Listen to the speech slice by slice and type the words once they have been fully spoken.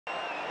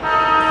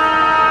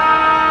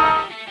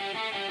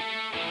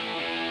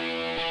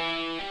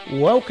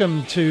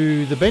Welcome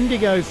to the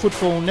Bendigo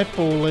Football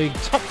Netball League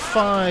Top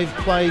 5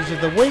 Plays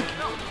of the Week,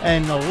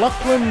 and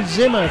Lachlan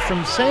Zimmer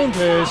from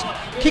Sandhurst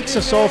kicks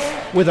us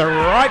off with a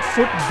right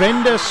foot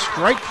bender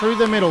straight through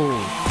the middle.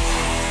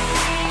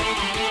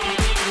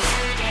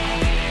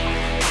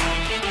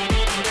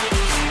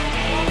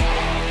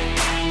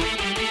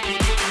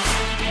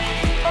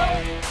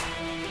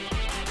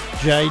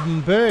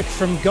 Jaden Burke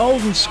from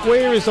Golden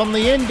Square is on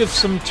the end of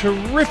some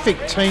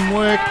terrific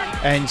teamwork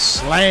and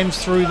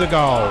slams through the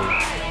goal.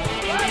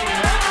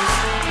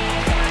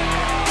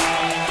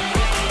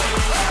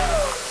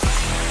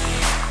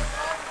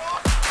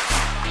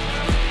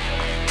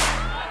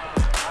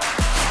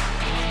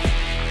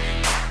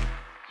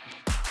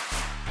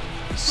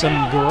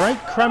 Some great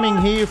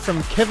crumbing here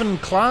from Kevin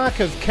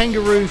Clark of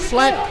Kangaroo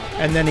Flat,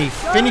 and then he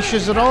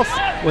finishes it off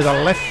with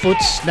a left foot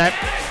snap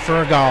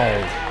for a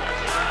goal.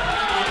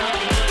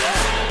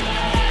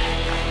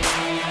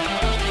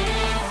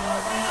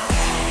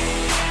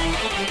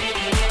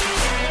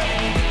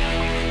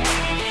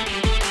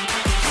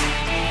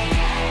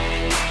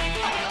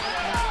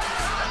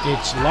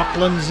 It's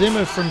Lachlan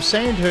Zimmer from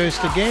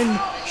Sandhurst again,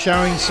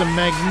 showing some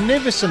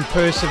magnificent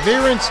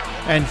perseverance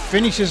and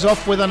finishes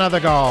off with another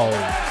goal.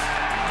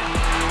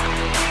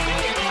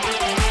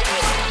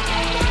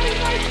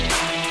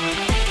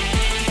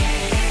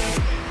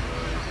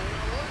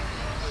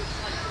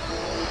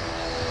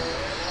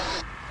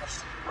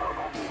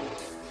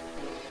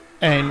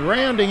 And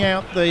rounding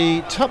out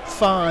the top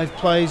 5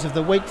 plays of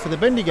the week for the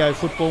Bendigo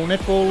Football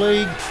Netball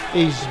League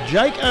is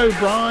Jake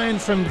O'Brien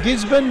from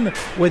Gisborne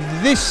with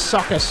this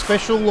soccer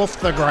special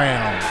off the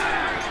ground.